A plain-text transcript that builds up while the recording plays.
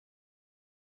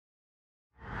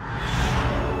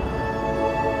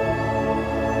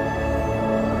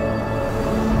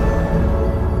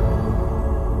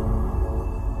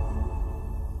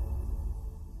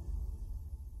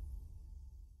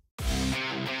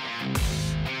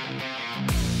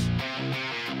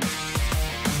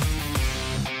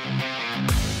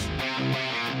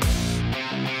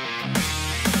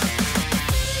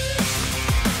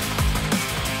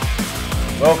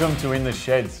Welcome to In the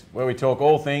Sheds, where we talk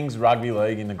all things rugby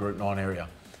league in the Group 9 area.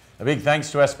 A big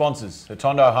thanks to our sponsors,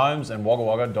 Atondo Homes and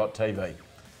WaggaWagga.tv.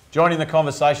 Joining the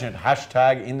conversation at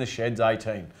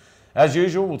 #InTheSheds18. As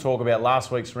usual, we'll talk about last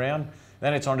week's round,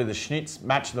 then it's on to the Schnitz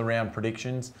Match of the Round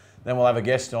predictions, then we'll have a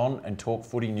guest on and talk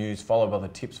footy news, followed by the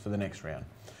tips for the next round.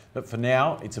 But for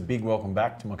now, it's a big welcome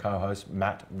back to my co-host,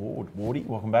 Matt Ward. Wardy,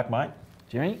 welcome back, mate.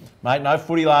 Jimmy? Mate, no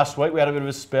footy last week. We had a bit of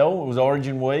a spell. It was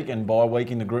Origin week and bye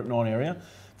week in the Group 9 area.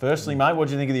 Firstly, mate, what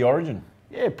did you think of the Origin?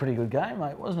 Yeah, pretty good game,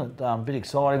 mate, wasn't it? A bit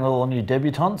exciting, all new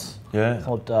debutants. Yeah.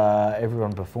 Thought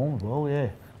everyone performed well, yeah.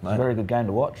 It was a very good game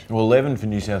to watch. Well, 11 for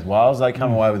New South Wales. They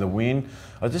come away with a win.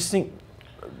 I just think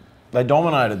they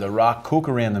dominated the ruck. Cook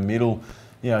around the middle.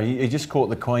 You know, he just caught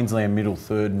the Queensland middle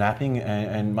third napping.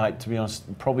 And mate, to be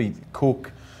honest, probably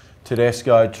Cook,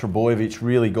 Tedesco, Trebojevic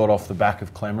really got off the back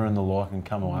of Clemmer and the like and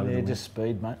come away with the win. Just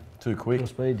speed, mate. Too quick. Pure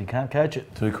speed, you can't coach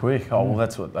it. Too quick. Oh, well,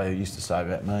 that's what they used to say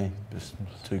about me. Just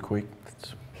too quick.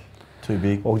 It's too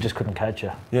big. Or just couldn't coach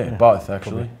you. Yeah, both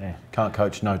actually. Yeah. Can't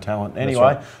coach no talent.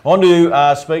 Anyway, on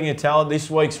to speaking of talent, this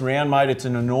week's round, mate. It's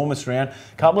an enormous round.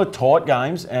 A couple of tight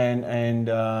games and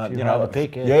you know,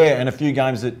 pick, and a few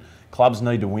games that clubs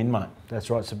need to win, mate. That's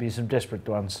right. So be some desperate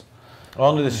ones.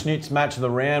 On to the Schnitz Match of the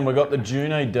round. We've got the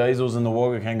Junee Diesels and the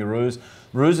Wagga Kangaroos.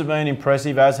 Roos have been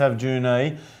impressive, as have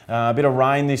Junee. A bit of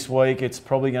rain this week. It's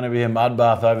probably going to be a mud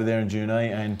bath over there in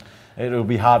Junee, and it'll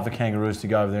be hard for Kangaroos to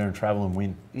go over there and travel and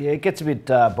win. Yeah, it gets a bit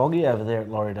boggy over there at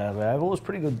Laurie-Dale Oval. It was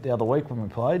pretty good the other week when we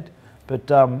played. But,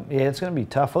 yeah, it's going to be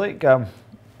tough. I think, yeah,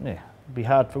 it'll be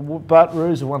hard for... But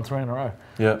Roos have won 3 in a row.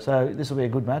 Yeah. So this will be a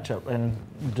good matchup and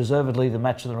deservedly the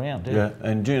match of the round. Yeah,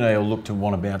 and Junee will look to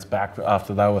want to bounce back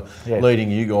after they were leading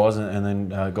you guys and then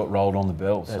got rolled on the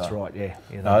bell. That's right, yeah.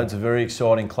 It's a very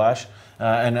exciting clash.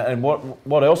 And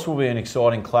what else will be an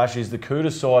exciting clash is the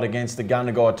Cooter side against the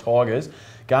Gundagai Tigers.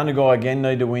 Gundagai again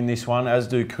need to win this one, as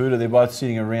do Cooter. They're both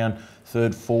sitting around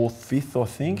 3rd, 4th, 5th, I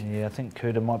think. Yeah, I think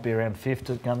Cooter might be around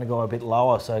 5th, Gundagai a bit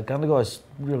lower. So Gundagai's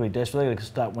really desperate. They can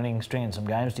start winning, stringing some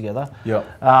games together. Yeah.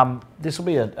 This will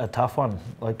be a tough one.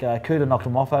 Like Cooter knocked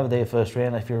them off over their first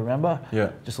round, if you remember.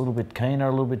 Yeah. Just a little bit keener,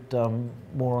 a little bit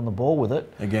more on the ball with it.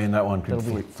 Again, that one could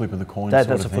flip of the coin.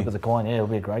 That's a flip of the coin. Yeah, it'll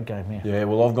be a great game. Yeah. Yeah.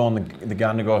 Well, I've gone the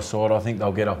Gundagai side. I think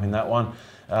they'll get up in that one.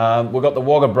 We've got the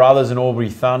Wagga Brothers and Albury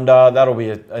Thunder. That'll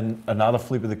be another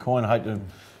flip of the coin. I hate to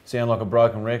sound like a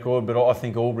broken record, but I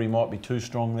think Albury might be too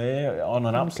strong there on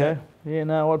an upset. Okay. Yeah,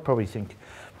 no, I'd probably think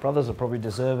Brothers are probably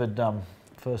deserved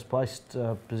first placed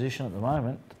position at the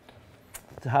moment.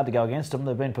 It's hard to go against them.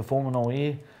 They've been performing all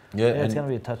year. Yeah, it's going to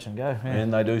be a touch and go. Yeah.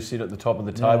 And they do sit at the top of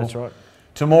the table. Yeah, that's right.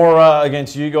 Tomorrow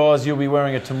against you guys, you'll be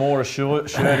wearing a Temora shirt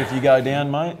if you go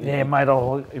down, mate. Yeah, mate,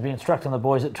 I'll be instructing the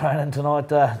boys at training tonight.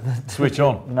 Switch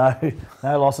on. No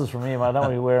losses from here, mate. I don't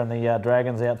want to be wearing the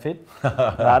Dragons outfit.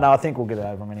 No, I think we'll get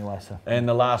over them anyway. So. And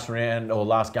the last round, or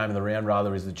last game of the round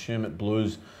rather, is the Tumut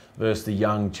Blues versus the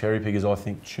Young Cherry Pickers. I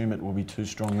think Tumut will be too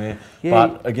strong there. Yeah.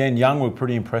 But again, Young were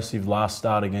pretty impressive last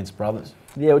start against Brothers.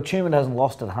 Yeah, well, Tumut hasn't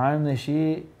lost at home this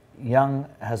year. Young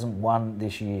hasn't won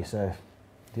this year, so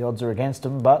the odds are against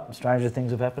them, but stranger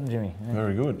things have happened, Jimmy. Yeah.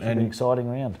 Very good. It's an exciting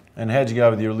round. And how'd you go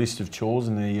with your list of chores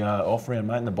in the off round,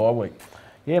 mate, in the bye week?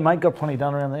 Yeah, mate, got plenty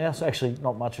done around the house. Actually,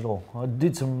 not much at all. I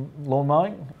did some lawn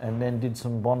mowing and then did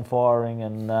some bonfiring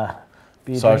and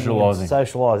beer socialising.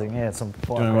 Socialising, yeah. Some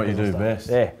doing what you do best.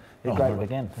 Yeah. Great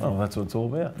weekend. Oh, that's what it's all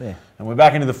about. Yeah. And we're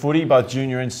back into the footy, both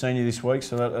junior and senior this week,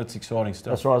 so that's exciting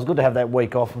stuff. That's right. It was good to have that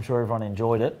week off. I'm sure everyone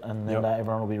enjoyed it, and then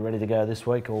everyone will be ready to go this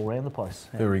week all around the place.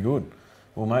 Yeah. Very good.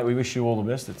 Well, mate, we wish you all the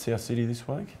best at South City this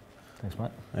week. Thanks,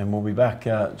 mate. And we'll be back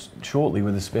shortly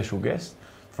with a special guest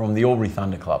from the Albury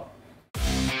Thunder Club.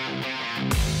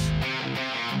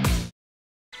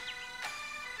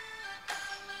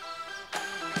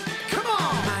 Come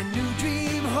on! My new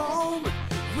dream home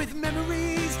with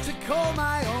memories to call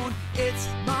my own. It's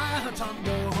my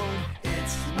Hotondo home.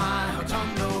 It's my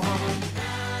Hotondo home.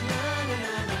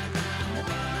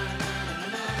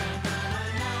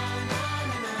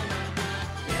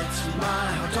 It's my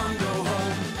Hotondo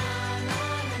home.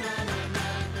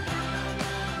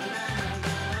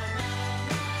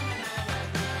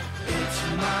 It's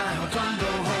my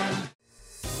Hotondo home.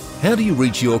 How do you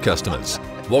reach your customers?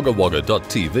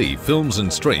 WaggaWagga.tv films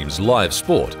and streams live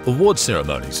sport, award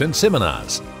ceremonies and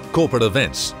seminars, corporate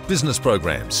events, business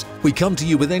programs. We come to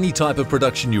you with any type of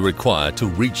production you require to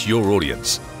reach your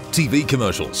audience. TV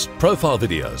commercials, profile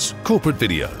videos, corporate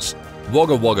videos.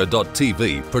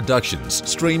 WaggaWagga.tv productions,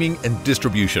 streaming and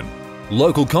distribution.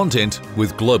 Local content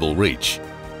with global reach.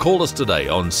 Call us today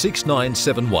on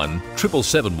 6971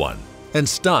 771 and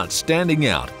start standing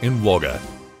out in Wagga.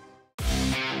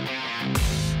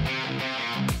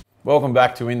 Welcome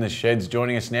back to In the Sheds.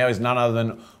 Joining us now is none other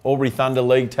than Albury Thunder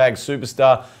League Tag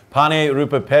superstar, Pane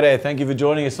Rupapere. Thank you for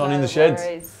joining us on In the Sheds.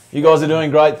 Worries. You guys are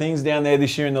doing great things down there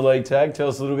this year in the League Tag. Tell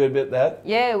us a little bit about that.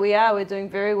 Yeah, we are. We're doing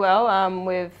very well.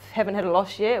 We haven't had a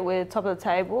loss yet. We're top of the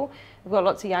table. We've got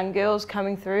lots of young girls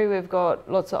coming through. We've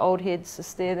got lots of old heads to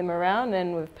steer them around,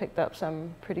 and we've picked up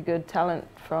some pretty good talent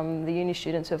from the uni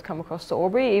students who have come across to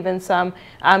Albury, even some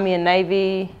Army and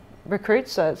Navy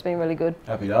recruits, so it's been really good.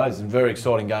 Happy days, and very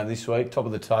exciting game this week, top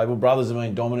of the table. Brothers have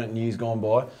been dominant in years gone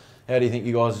by. How do you think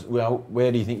you guys,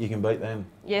 where do you think you can beat them?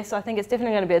 Yes, I think it's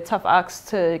definitely going to be a tough ask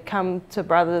to come to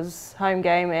Brothers' home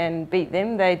game and beat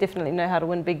them. They definitely know how to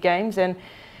win big games, and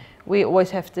we always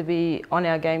have to be on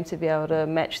our game to be able to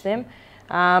match them.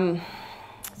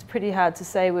 It's pretty hard to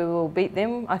say we will beat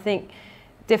them. I think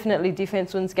definitely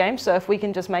defence wins games, so if we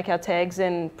can just make our tags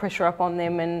and pressure up on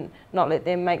them and not let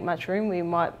them make much room, we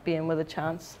might be in with a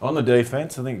chance. On the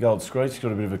defence, I think Gold Screech's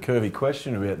got a bit of a curvy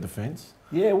question about defence.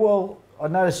 Yeah, well, I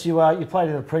noticed you played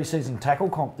in a pre-season tackle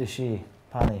comp this year,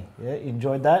 Pane. Yeah, you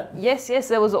enjoyed that? Yes,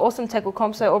 there was an awesome tackle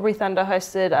comp. So Albury Thunder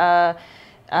hosted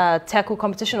a tackle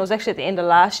competition. It was actually at the end of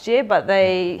last year, but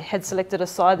they had selected a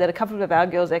side that a couple of our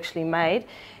girls actually made,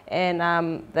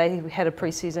 and they had a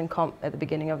pre-season comp at the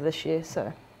beginning of this year,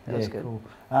 so that was good. Cool.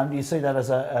 Do you see that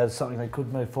as something that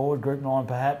could move forward, Group 9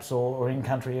 perhaps, or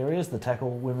in-country areas, the tackle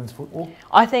women's football?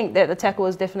 I think that the tackle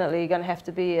is definitely going to have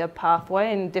to be a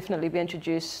pathway and definitely be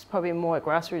introduced probably more at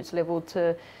grassroots level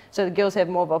so the girls have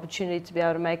more of an opportunity to be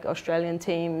able to make Australian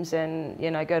teams and,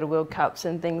 you know, go to World Cups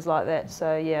and things like that.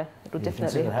 So yeah, it'll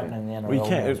definitely happen in the NRL. Well, you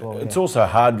can't, as well, it's also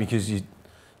hard because if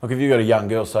you've got a young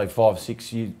girl, say 5,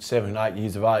 6, 7, 8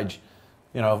 years of age,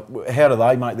 you know, how do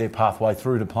they make their pathway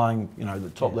through to playing, you know, the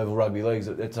top level rugby leagues?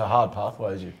 It's a hard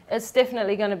pathway, is it? It's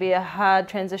definitely going to be a hard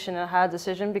transition and a hard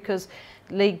decision because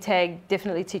League Tag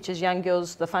definitely teaches young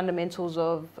girls the fundamentals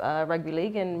of rugby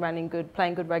league and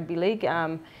playing good rugby league.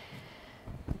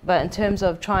 But in terms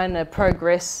of trying to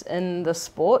progress in the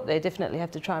sport, they definitely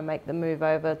have to try and make the move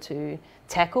over to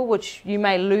tackle, which you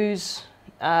may lose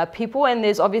people. And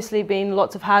there's obviously been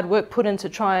lots of hard work put in to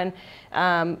try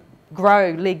and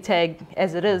grow League Tag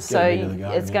as it is, so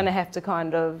it's going to have to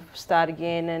kind of start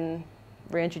again and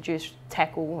reintroduce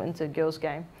tackle into girls'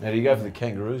 game. Now, do you go for the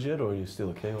Kangaroos yet, or are you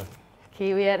still a Kiwi?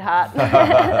 Kiwi at heart.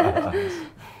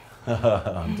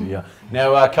 Oh dear.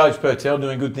 Now, Coach Purtell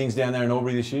doing good things down there in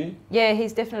Albury this year? Yeah,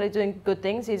 he's definitely doing good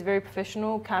things. He's very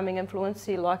professional, calming influence.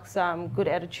 He likes good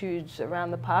attitudes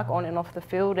around the park, on and off the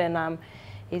field, and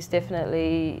he's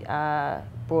definitely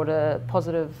brought a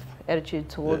positive attitude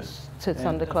towards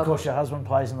Thunder Club. Of course, your husband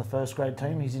plays in the first grade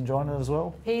team. He's enjoying it as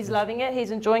well. He's loving it.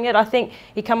 He's enjoying it. I think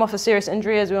he came off a serious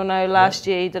injury, as we all know. Last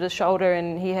year he did a shoulder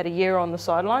and he had a year on the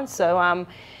sidelines. So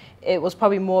it was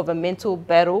probably more of a mental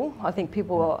battle. I think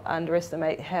people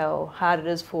underestimate how hard it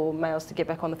is for males to get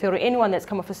back on the field, or anyone that's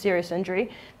come off a serious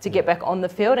injury to get back on the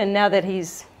field. And now that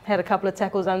he's had a couple of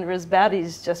tackles under his belt,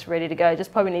 he's just ready to go.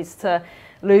 Just probably needs to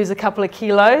lose a couple of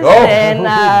kilos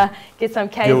and get some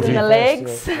Ks in the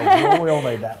legs. We all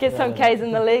need that. Get some Ks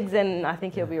in the legs, and I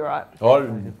think he'll be right.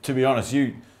 To be honest,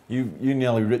 you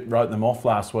nearly wrote them off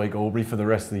last week, Albury, for the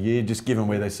rest of the year, just given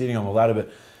where they're sitting on the ladder.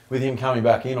 But with him coming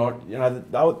back in, I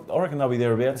reckon they'll be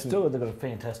thereabouts. Still, they've got a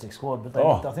fantastic squad, but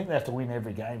I think they have to win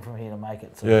every game from here to make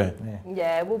it. So,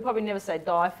 yeah, we'll probably never say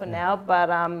die for now,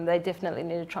 but they definitely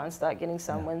need to try and start getting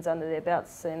some wins under their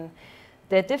belts. And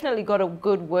they've definitely got a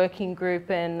good working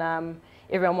group, and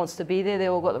everyone wants to be there. They've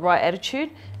all got the right attitude.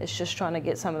 It's just trying to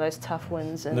get some of those tough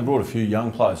wins. And they brought a few young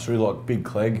players through, like Big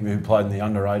Clegg, who played in the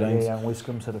under-18s. Yeah, young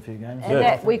Wiscombe's had a few games. And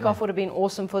that week off would have been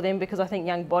awesome for them because I think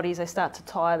young bodies, they start to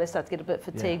tire, they start to get a bit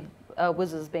fatigued.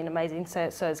 Wiz has been amazing, so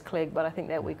has Clegg, but I think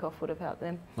that week off would have helped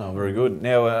them. Oh, very good.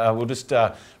 Now, we'll just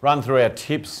run through our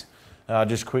tips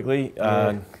just quickly,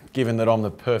 given that I'm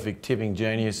the perfect tipping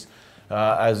genius,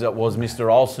 as it was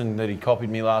Mr. Olsen that he copied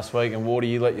me last week. And Wardy,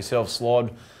 you let yourself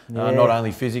slide, not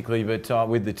only physically but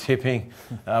with the tipping.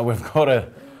 We've got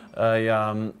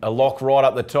a lock right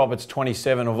up the top. It's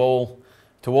 27 of all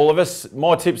to all of us.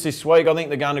 My tips this week, I think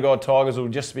the Gundagai Tigers will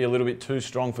just be a little bit too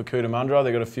strong for Cootamundra.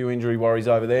 They've got a few injury worries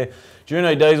over there.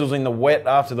 Junee Diesel's in the wet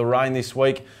after the rain this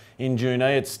week in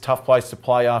Junee. It's a tough place to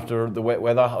play after the wet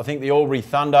weather. I think the Albury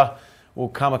Thunder will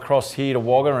come across here to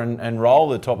Wagga and roll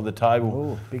the top of the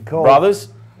table. Ooh, big call. Brothers,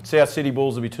 South City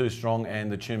Bulls will be too strong,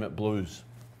 and the Tumut Blues.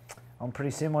 I'm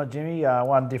pretty similar, Jimmy.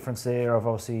 One difference there, I've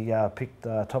obviously picked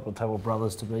top of the table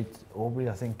Brothers to beat Albury.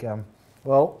 I think,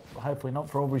 well, hopefully not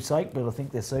for Albury's sake, but I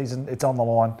think their season, it's on the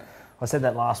line. I said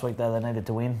that last week, though, they needed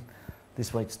to win.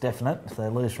 This week's definite. If they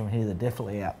lose from here, they're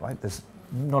definitely out, mate. There's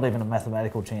not even a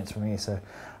mathematical chance from here. So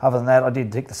other than that, I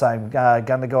did pick the same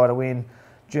Gundagai to win.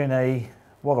 June E,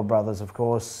 Wagga Brothers, of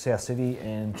course, South City,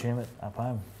 and Tumut up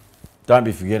home. Don't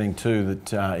be forgetting too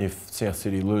that if South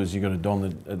City lose, you've got to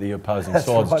don the opposing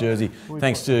side's right. jersey.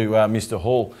 Thanks to Mr.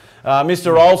 Hall.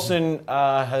 Mr. Olsen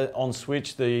on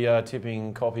Switch, the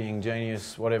tipping, copying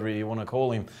genius, whatever you want to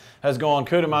call him, has gone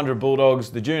Cootamundra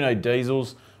Bulldogs, the Juno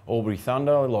Diesels, Albury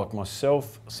Thunder, like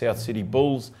myself, South City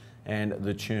Bulls, and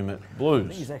the Tumut I Blues.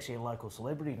 think he's actually a local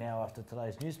celebrity now after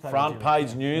today's newspaper. Front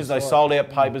page news. They sold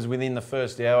out papers within the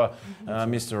first hour,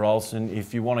 Mr. Olsen.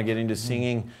 If you want to get into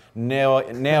singing, now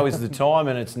is the time,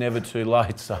 and it's never too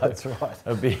late. So That's right.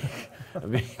 a big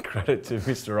credit to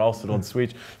Mr. Olsen on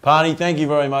Switch. Parney, thank you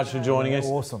very much for joining us.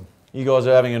 Awesome. You guys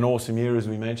are having an awesome year, as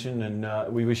we mentioned,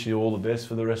 and we wish you all the best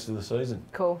for the rest of the season.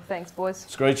 Cool. Thanks, boys.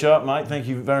 Screecher, mate, thank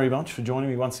you very much for joining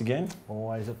me once again.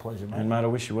 Always a pleasure, mate. And, mate, I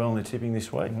wish you well in the tipping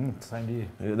this week. Same to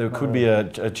you. There could be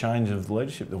a change of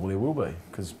leadership. There will be,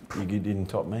 because you didn't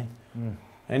top me.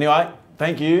 Anyway,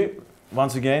 thank you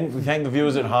once again. We thank the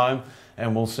viewers at home,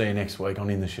 and we'll see you next week on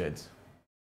In the Sheds.